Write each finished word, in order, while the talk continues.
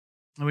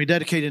And we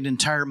dedicated an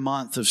entire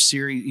month of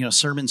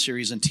sermon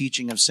series and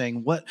teaching of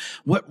saying what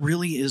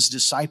really is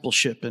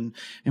discipleship and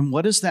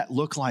what does that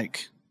look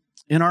like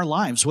in our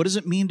lives? What does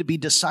it mean to be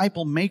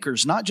disciple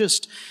makers? Not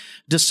just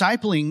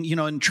discipling,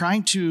 and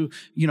trying to,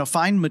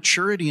 find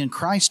maturity in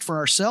Christ for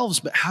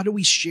ourselves, but how do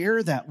we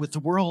share that with the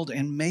world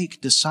and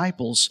make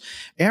disciples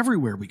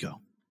everywhere we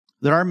go?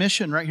 That our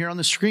mission right here on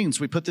the screens,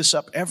 we put this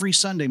up every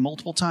Sunday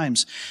multiple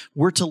times.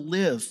 We're to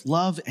live,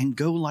 love, and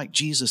go like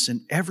Jesus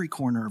in every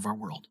corner of our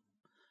world.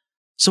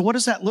 So what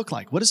does that look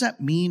like? What does that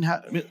mean?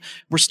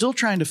 We're still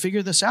trying to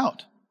figure this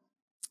out.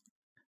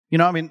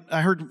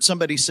 I heard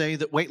somebody say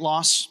that weight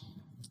loss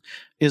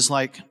is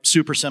like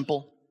super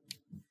simple.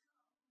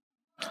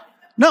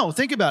 No,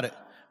 think about it.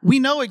 We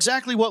know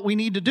exactly what we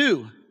need to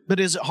do, but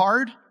is it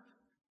hard?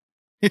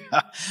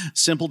 Yeah.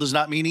 Simple does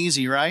not mean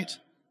easy, right?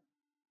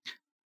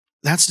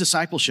 That's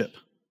discipleship.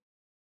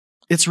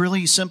 It's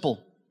really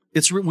simple.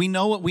 We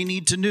know what we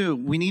need to do.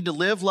 We need to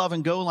live, love,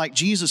 and go like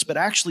Jesus, but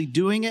actually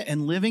doing it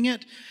and living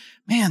it,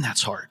 man,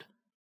 that's hard.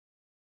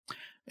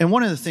 And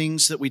one of the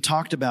things that we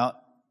talked about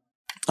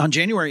on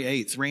January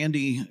 8th,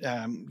 Randy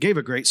gave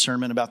a great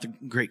sermon about the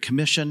Great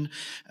Commission.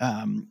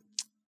 The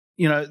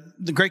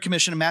Great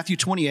Commission in Matthew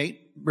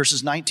 28,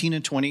 verses 19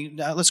 and 20.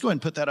 Let's go ahead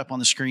and put that up on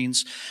the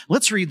screens.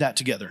 Let's read that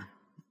together,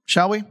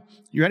 shall we?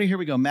 You ready? Here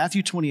we go.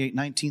 Matthew 28,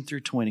 19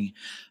 through 20.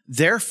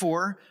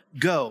 Therefore,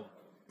 go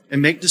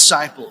and make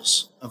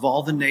disciples of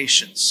all the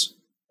nations,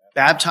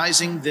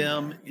 baptizing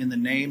them in the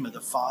name of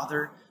the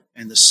Father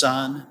and the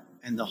Son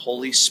and the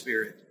Holy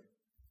Spirit.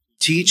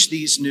 Teach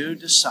these new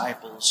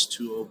disciples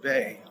to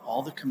obey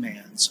all the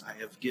commands I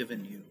have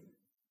given you.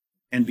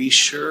 And be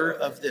sure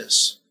of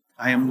this,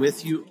 I am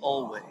with you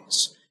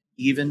always,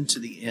 even to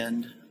the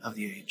end of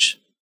the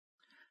age.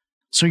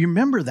 So you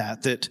remember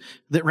that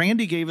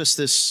Randy gave us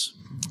this,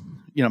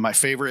 my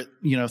favorite,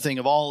 thing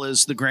of all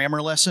is the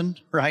grammar lesson,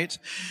 right?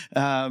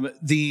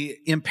 The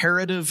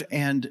imperative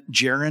and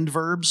gerund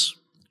verbs.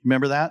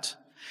 Remember that?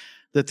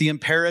 That the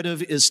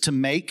imperative is to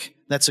make.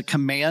 That's a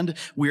command.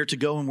 We are to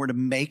go and we're to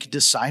make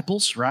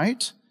disciples,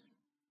 right?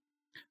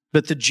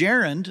 But the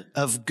gerund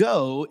of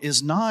go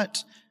is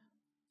not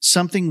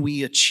something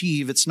we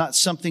achieve. It's not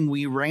something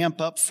we ramp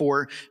up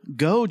for.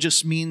 Go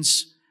just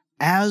means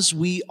as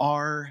we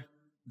are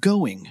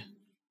going.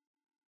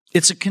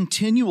 It's a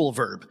continual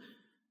verb.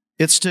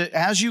 It's to,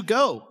 as you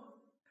go,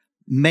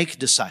 make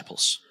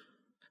disciples.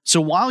 So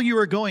while you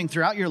are going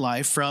throughout your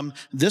life from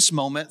this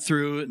moment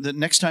through the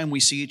next time we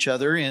see each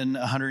other in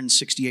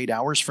 168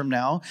 hours from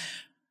now,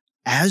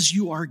 as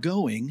you are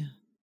going,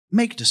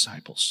 make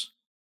disciples.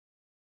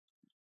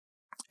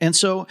 And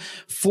so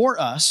for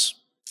us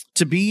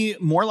to be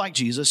more like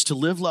Jesus, to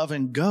live, love,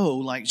 and go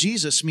like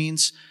Jesus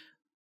means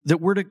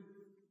that we're to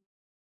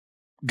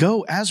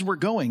go as we're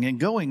going and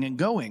going and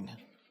going.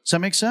 Does that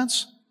make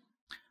sense?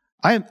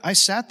 I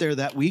sat there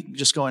that week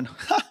just going,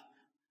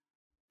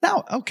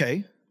 now,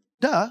 okay,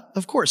 duh,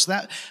 of course.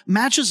 That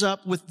matches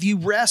up with the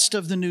rest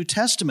of the New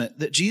Testament,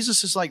 that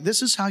Jesus is like,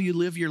 this is how you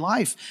live your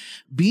life.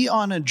 Be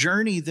on a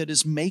journey that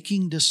is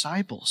making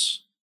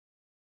disciples.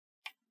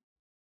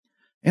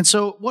 And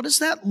so what does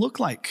that look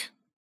like?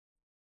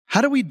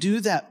 How do we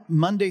do that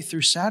Monday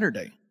through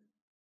Saturday?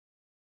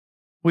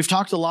 We've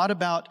talked a lot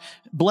about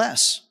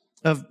bless,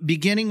 of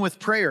beginning with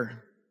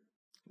prayer,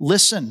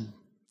 listen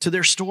to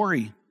their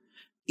story,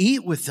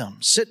 eat with them,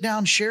 sit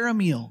down, share a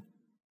meal,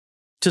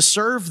 to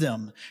serve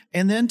them,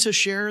 and then to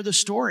share the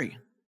story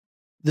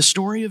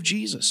of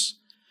Jesus.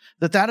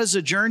 That is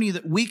a journey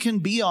that we can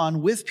be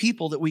on with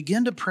people, that we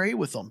begin to pray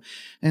with them.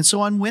 And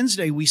so on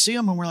Wednesday, we see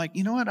them and we're like,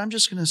 you know what? I'm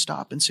just going to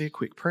stop and say a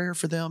quick prayer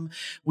for them.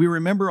 We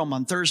remember them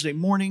on Thursday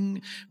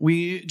morning.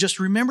 We just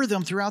remember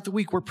them throughout the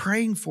week. We're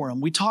praying for them.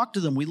 We talk to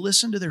them. We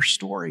listen to their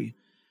story.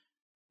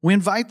 We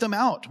invite them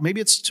out. Maybe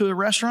it's to a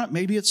restaurant.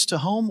 Maybe it's to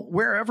home,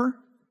 wherever.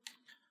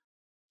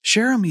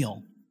 Share a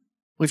meal.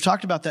 We've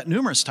talked about that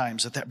numerous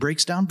times, that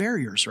breaks down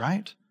barriers,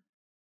 right?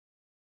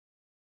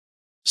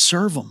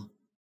 Serve them.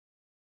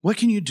 What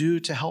can you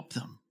do to help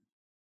them?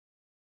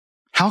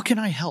 How can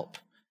I help?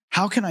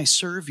 How can I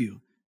serve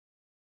you?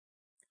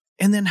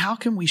 And then how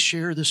can we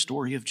share the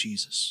story of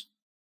Jesus?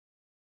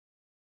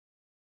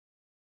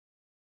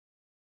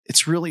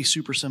 It's really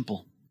super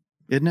simple,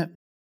 isn't it?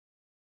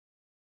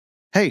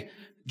 Hey,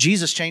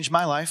 Jesus changed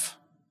my life.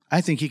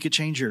 I think he could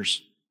change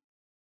yours.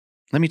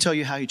 Let me tell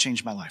you how he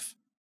changed my life.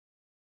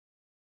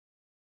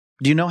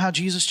 Do you know how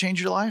Jesus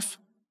changed your life?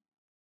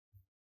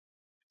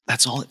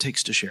 That's all it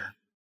takes to share.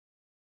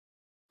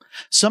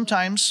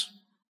 Sometimes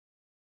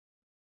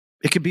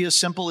it could be as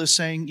simple as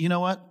saying, you know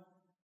what?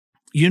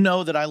 You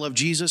know that I love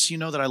Jesus. You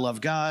know that I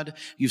love God.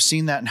 You've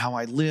seen that in how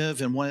I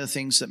live. And one of the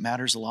things that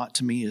matters a lot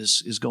to me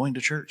is going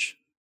to church.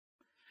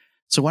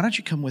 So why don't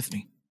you come with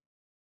me?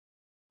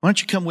 Why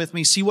don't you come with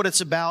me, see what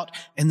it's about,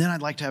 and then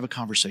I'd like to have a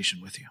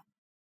conversation with you.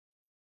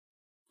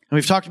 And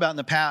we've talked about in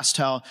the past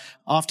how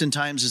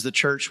oftentimes as the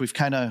church, we've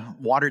kind of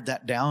watered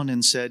that down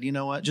and said, you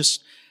know what,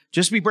 just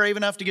be brave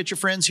enough to get your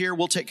friends here.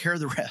 We'll take care of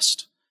the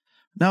rest.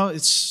 No,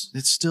 it's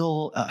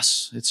still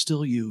us. It's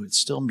still you. It's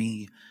still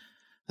me.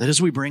 That as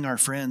we bring our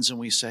friends and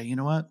we say, you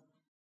know what?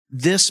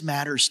 This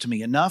matters to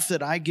me enough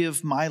that I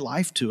give my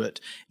life to it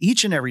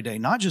each and every day,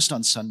 not just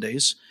on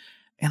Sundays.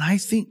 And I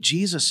think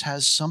Jesus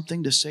has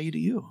something to say to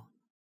you.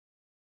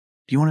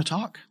 Do you want to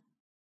talk?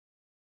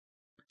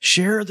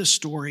 Share the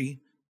story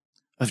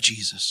of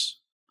Jesus.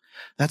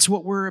 That's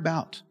what we're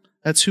about.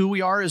 That's who we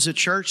are as a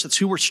church. That's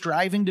who we're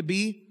striving to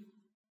be.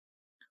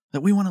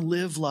 That we want to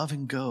live, love,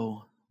 and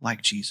go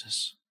like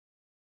Jesus.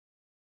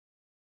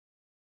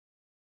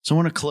 So I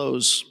want to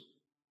close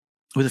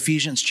with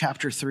Ephesians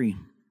chapter 3.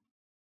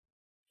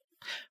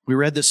 We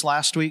read this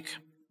last week.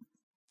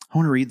 I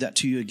want to read that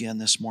to you again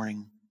this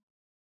morning.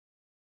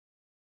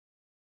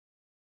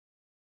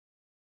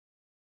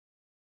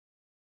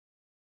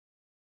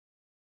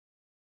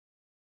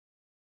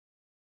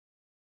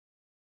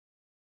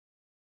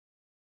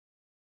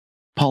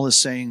 Paul is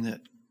saying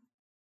that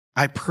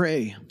I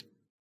pray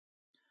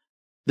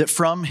that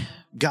from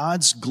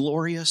God's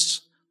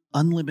glorious,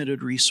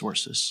 unlimited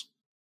resources,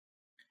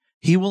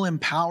 He will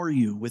empower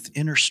you with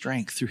inner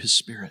strength through His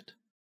Spirit.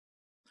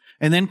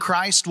 And then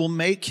Christ will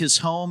make His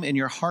home in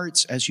your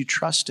hearts as you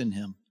trust in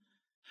Him.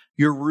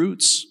 Your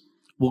roots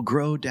will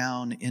grow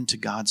down into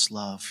God's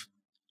love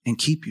and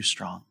keep you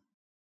strong.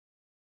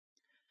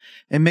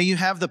 And may you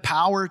have the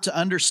power to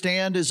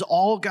understand, as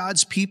all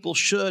God's people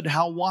should,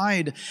 how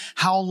wide,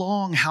 how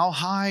long, how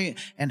high,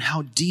 and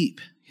how deep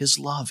His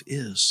love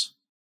is.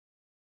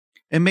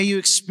 And may you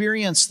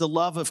experience the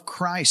love of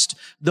Christ,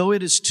 though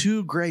it is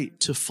too great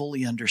to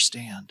fully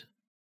understand.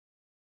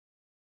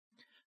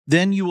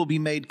 Then you will be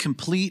made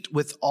complete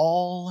with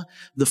all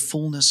the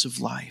fullness of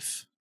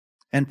life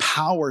and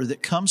power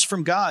that comes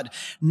from God.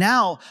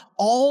 Now,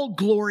 all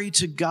glory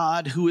to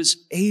God, who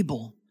is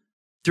able,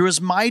 through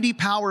His mighty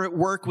power at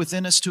work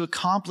within us, to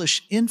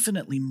accomplish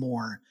infinitely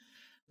more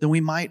than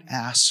we might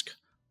ask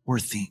or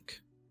think.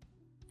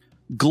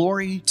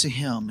 Glory to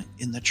Him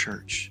in the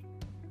church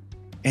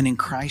and in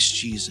Christ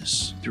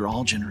Jesus through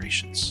all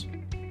generations,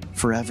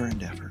 forever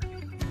and ever.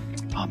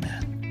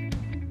 Amen.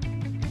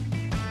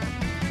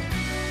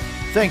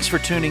 Thanks for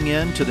tuning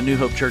in to the New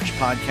Hope Church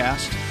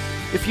podcast.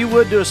 If you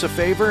would do us a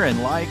favor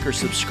and like or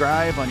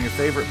subscribe on your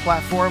favorite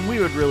platform, we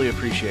would really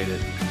appreciate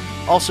it.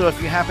 Also,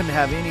 if you happen to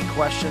have any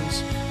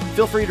questions,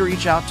 feel free to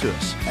reach out to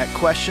us at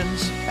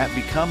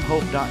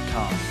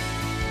questions@becomehope.com.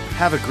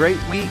 Have a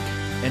great week,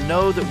 and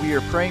know that we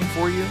are praying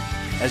for you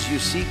as you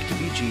seek to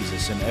be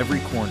Jesus in every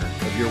corner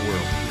of your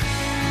world.